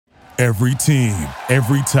Every team,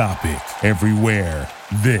 every topic, everywhere.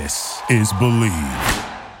 This is Believe.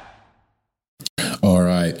 All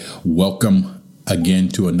right. Welcome again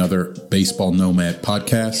to another Baseball Nomad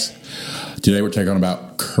podcast. Today we're talking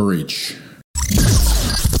about courage.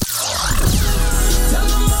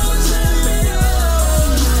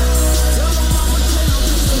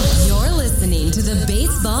 You're listening to the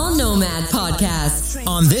Baseball Nomad podcast.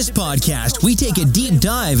 On this podcast, we take a deep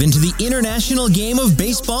dive into the international game of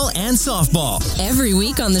baseball and softball. Every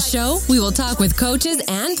week on the show, we will talk with coaches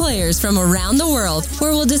and players from around the world,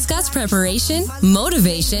 where we'll discuss preparation,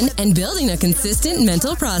 motivation, and building a consistent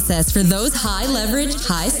mental process for those high-leverage,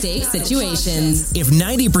 high-stakes situations. If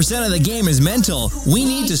 90% of the game is mental, we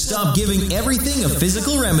need to stop giving everything a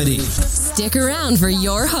physical remedy. Stick around for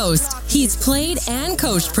your host. He's played and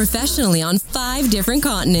coached professionally on 5 different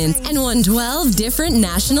continents and won 12 different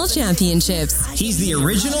national championships. He's the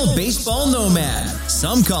original baseball nomad.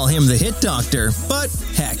 Some call him the hit doctor, but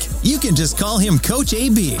heck, you can just call him Coach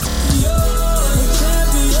AB.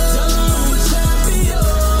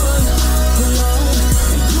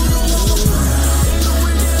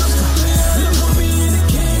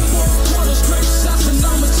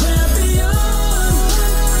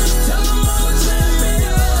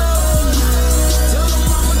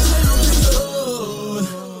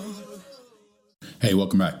 Hey,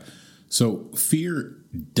 welcome back. So fear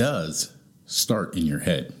does start in your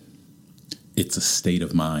head. It's a state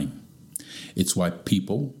of mind. It's why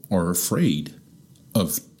people are afraid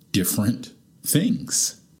of different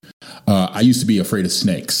things. I used to be afraid of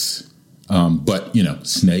snakes, but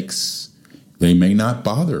snakes, they may not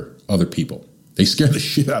bother other people. They scare the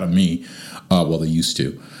shit out of me. Well, they used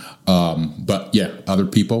to. But yeah, other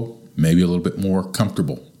people, maybe a little bit more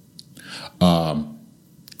comfortable.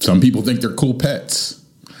 Some people think they're cool pets.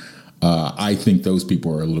 I think those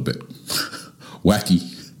people are a little bit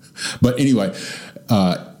wacky. But anyway,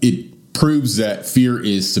 it proves that fear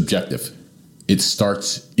is subjective. It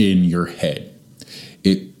starts in your head.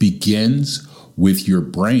 It begins with your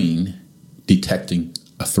brain detecting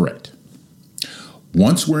a threat.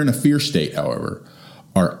 Once we're in a fear state, however,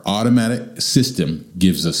 our automatic system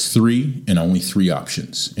gives us 3 and only 3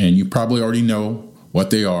 options. And you probably already know what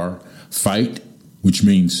they are. Fight, which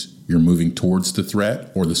means you're moving towards the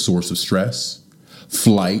threat or the source of stress.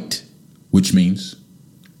 Flight, which means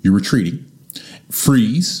you're retreating.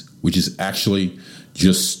 Freeze, which is actually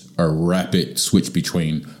just a rapid switch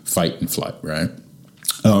between fight and flight, right?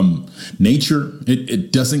 Nature,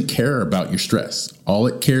 it doesn't care about your stress. All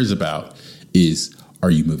it cares about is,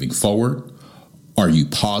 are you moving forward? Are you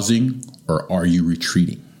pausing? Or are you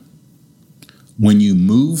retreating? When you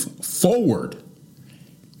move forward,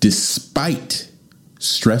 despite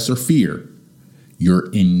stress or fear,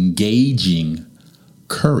 you're engaging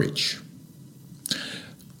courage.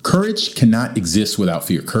 Courage cannot exist without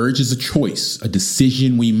fear. Courage is a choice, a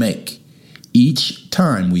decision we make. Each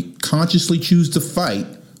time we consciously choose to fight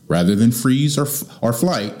rather than freeze or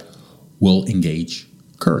flight, we'll engage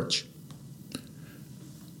courage.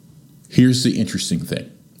 Here's the interesting thing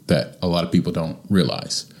that a lot of people don't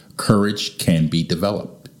realize. Courage can be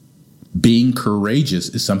developed. Being courageous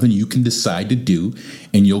is something you can decide to do,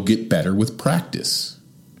 and you'll get better with practice.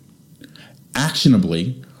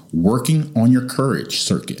 Actionably, working on your courage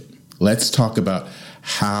circuit. Let's talk about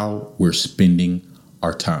how we're spending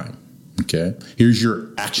our time. Okay, here's your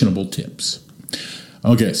actionable tips.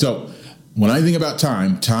 Okay, so when I think about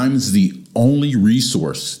time is the only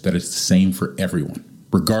resource that is the same for everyone,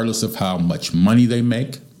 regardless of how much money they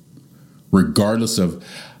make, regardless of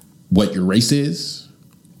what your race is,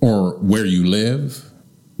 or where you live.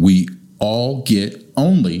 We all get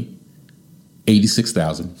only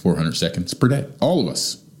 86,400 seconds per day. All of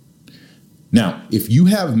us. Now, if you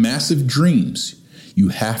have massive dreams, you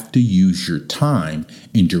have to use your time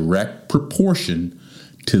in direct proportion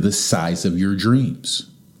to the size of your dreams.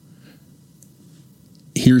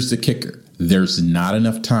 Here's the kicker. There's not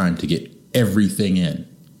enough time to get everything in.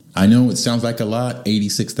 I know it sounds like a lot,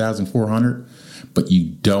 86,400, but you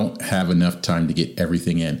don't have enough time to get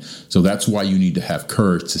everything in. So that's why you need to have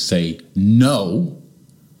courage to say no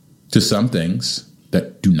to some things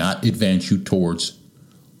that do not advance you towards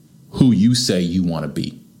who you say you want to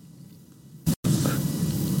be.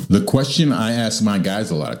 The question I ask my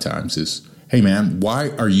guys a lot of times is, hey man, why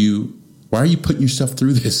are you putting yourself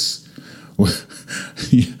through this?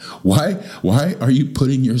 Why are you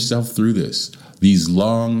putting yourself through this? These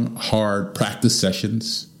long, hard practice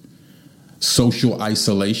sessions, social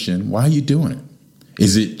isolation. Why are you doing it?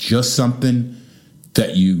 Is it just something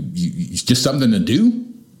that you just something to do?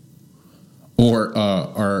 Or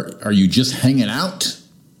are you just hanging out?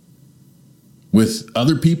 with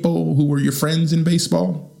other people who were your friends in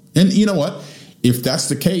baseball? And you know what? If that's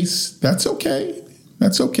the case, that's okay.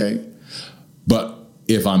 That's okay. But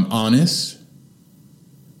if I'm honest,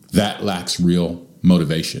 that lacks real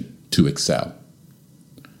motivation to excel.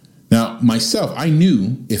 Now, myself, I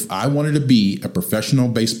knew if I wanted to be a professional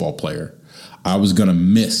baseball player, I was going to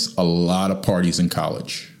miss a lot of parties in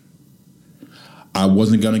college. I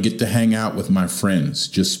wasn't going to get to hang out with my friends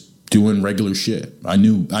just doing regular shit. I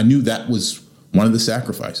knew that was one of the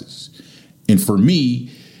sacrifices. And for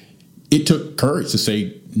me, it took courage to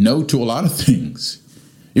say no to a lot of things.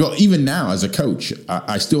 You know, even now as a coach,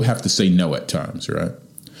 I still have to say no at times, right?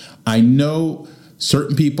 I know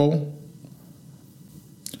certain people.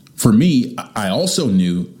 For me, I also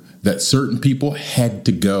knew that certain people had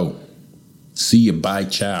to go. See you, bye,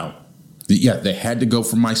 ciao. Yeah, they had to go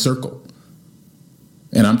from my circle.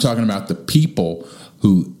 And I'm talking about the people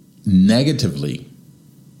who negatively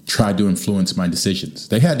tried to influence my decisions.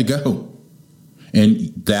 They had to go.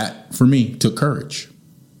 And that, for me, took courage.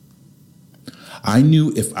 I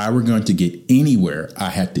knew if I were going to get anywhere, I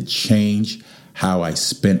had to change how I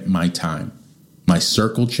spent my time. My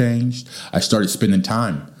circle changed. I started spending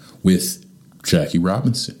time with Jackie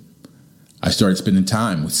Robinson. I started spending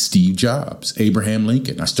time with Steve Jobs, Abraham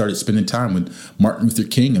Lincoln. I started spending time with Martin Luther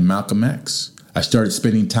King and Malcolm X. I started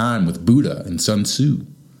spending time with Buddha and Sun Tzu.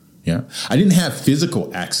 Yeah, I didn't have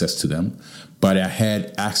physical access to them, but I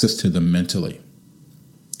had access to them mentally.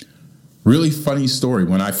 Really funny story.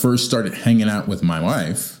 When I first started hanging out with my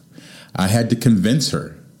wife, I had to convince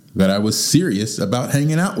her that I was serious about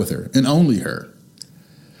hanging out with her and only her.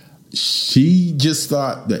 She just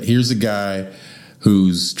thought that here's a guy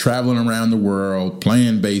who's traveling around the world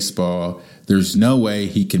playing baseball. There's no way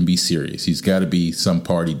he can be serious. He's got to be some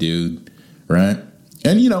party dude, right?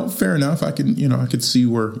 And, fair enough. I could see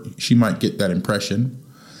where she might get that impression.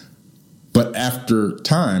 But after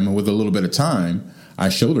time, with a little bit of time, I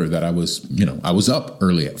showed her that I was up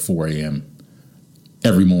early at 4 a.m.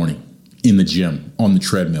 every morning in the gym, on the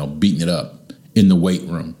treadmill, beating it up in the weight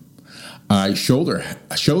room. I showed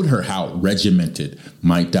her how regimented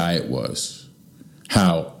my diet was,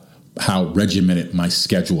 how regimented my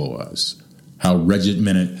schedule was, how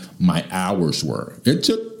regimented my hours were.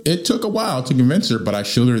 It took a while to convince her, but I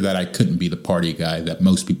showed her that I couldn't be the party guy that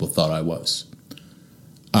most people thought I was.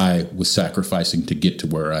 I was sacrificing to get to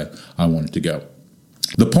where I wanted to go.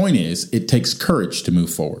 The point is, it takes courage to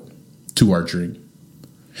move forward to our dream.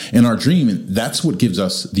 And our dream, that's what gives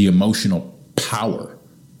us the emotional power.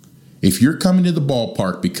 If you're coming to the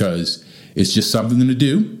ballpark because it's just something to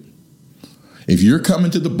do, if you're coming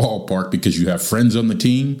to the ballpark because you have friends on the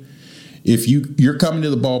team, if you're coming to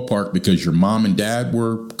the ballpark because your mom and dad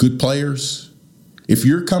were good players, if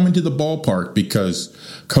you're coming to the ballpark because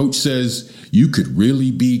coach says you could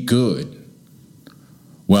really be good,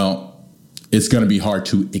 well, it's going to be hard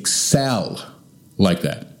to excel like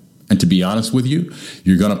that. And to be honest with you,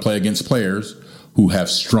 you're going to play against players who have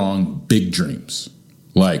strong, big dreams.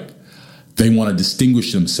 Like they want to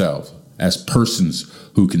distinguish themselves as persons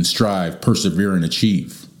who can strive, persevere, and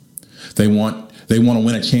achieve. They want to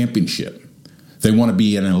win a championship. They want to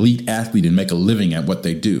be an elite athlete and make a living at what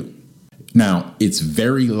they do. Now, it's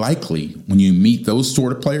very likely when you meet those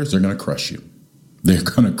sort of players, they're going to crush you. They're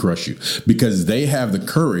going to crush you because they have the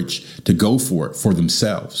courage to go for it for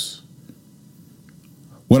themselves.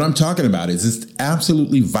 What I'm talking about is it's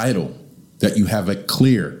absolutely vital that you have a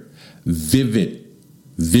clear, vivid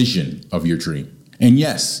vision of your dream. And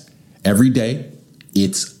yes, every day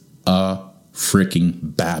it's a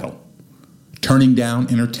freaking battle. Turning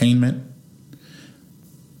down entertainment,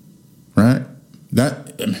 right?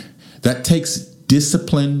 That takes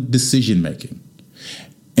disciplined decision making.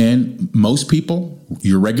 And most people,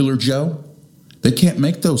 your regular Joe, they can't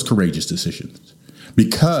make those courageous decisions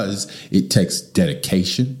because it takes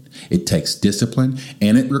dedication, it takes discipline,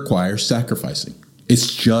 and it requires sacrificing.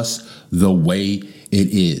 It's just the way it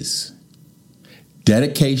is.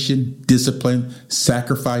 Dedication, discipline,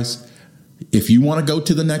 sacrifice. If you want to go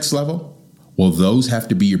to the next level, well, those have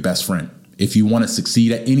to be your best friend. If you want to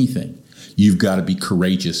succeed at anything, you've got to be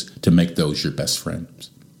courageous to make those your best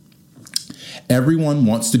friends. Everyone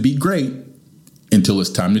wants to be great until it's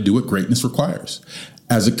time to do what greatness requires.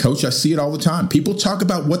 As a coach, I see it all the time. People talk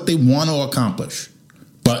about what they want to accomplish,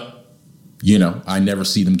 but, I never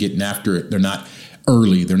see them getting after it. They're not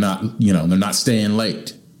early. They're not, they're not staying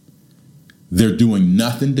late. They're doing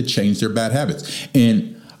nothing to change their bad habits.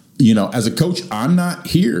 And, as a coach, I'm not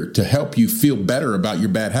here to help you feel better about your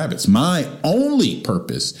bad habits. My only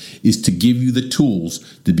purpose is to give you the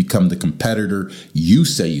tools to become the competitor you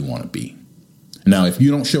say you want to be. Now, if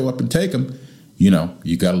you don't show up and take them, you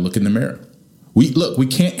got to look in the mirror. We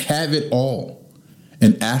can't have it all.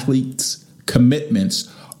 And athletes' commitments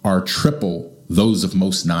are triple those of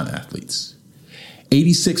most non-athletes.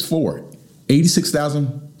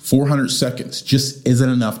 86,400 seconds just isn't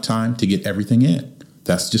enough time to get everything in.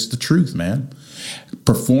 That's just the truth, man.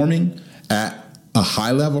 Performing at a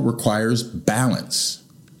high level requires balance.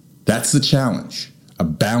 That's the challenge. A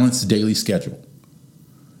balanced daily schedule.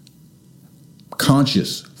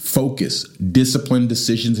 Conscious, focused, disciplined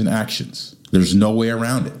decisions and actions. There's no way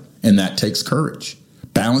around it. And that takes courage.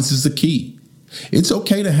 Balance is the key. It's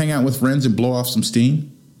okay to hang out with friends and blow off some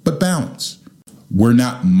steam, but balance. We're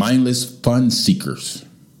not mindless fun seekers.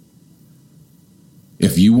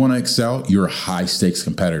 If you want to excel, you're a high stakes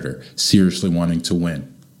competitor, seriously wanting to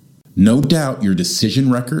win. No doubt your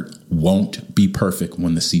decision record won't be perfect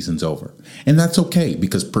when the season's over. And that's okay,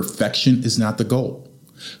 because perfection is not the goal.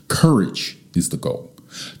 Courage is the goal.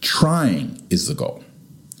 Trying is the goal.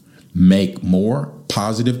 Make more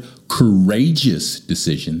positive, courageous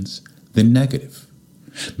decisions than negative.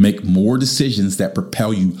 Make more decisions that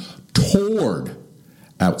propel you toward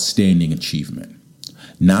outstanding achievement,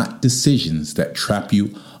 not decisions that trap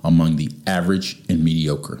you among the average and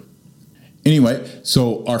mediocre. Anyway,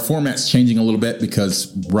 so our format's changing a little bit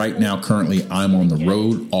because right now, currently, I'm on the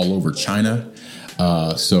road all over China.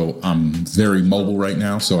 So I'm very mobile right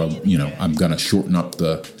now. So I'm going to shorten up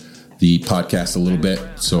the podcast a little bit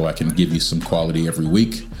so I can give you some quality every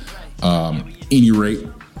week. Any rate,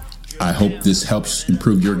 I hope this helps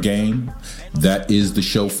improve your game. That is the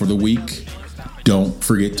show for the week. Don't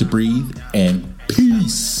forget to breathe, and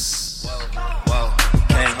peace. Whoa,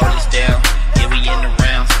 can't hold us down. Yeah, we in the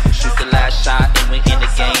rounds. Shoot the last shot, and we in the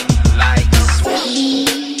game like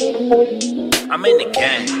swish. I'm in the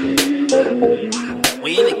game.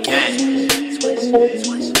 We in the game.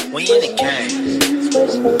 We in the game.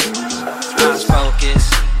 Eyes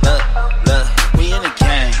focused. Look, we in the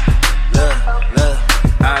game. Look,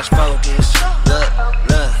 eyes focused. Look,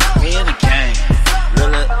 we in the game.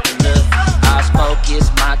 Look, eyes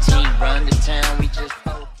focused. My team run the town. We just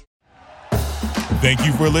focus. Thank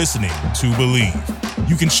you for listening to Believe.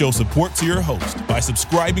 You can show support to your host by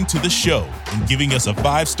subscribing to the show and giving us a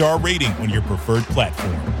 5-star rating on your preferred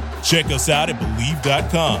platform. Check us out at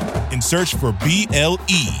Believe.com and search for BLEAV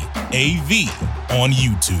on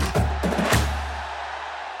YouTube.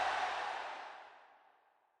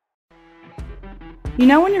 You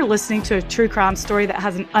know when you're listening to a true crime story that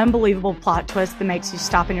has an unbelievable plot twist that makes you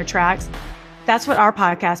stop in your tracks? That's what our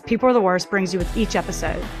podcast, People Are the Worst, brings you with each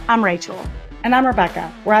episode. I'm Rachel. And I'm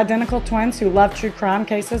Rebecca. We're identical twins who love true crime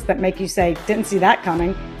cases that make you say, didn't see that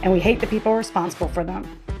coming, and we hate the people responsible for them.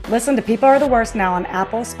 Listen to People Are the Worst now on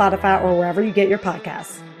Apple, Spotify, or wherever you get your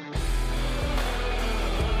podcasts.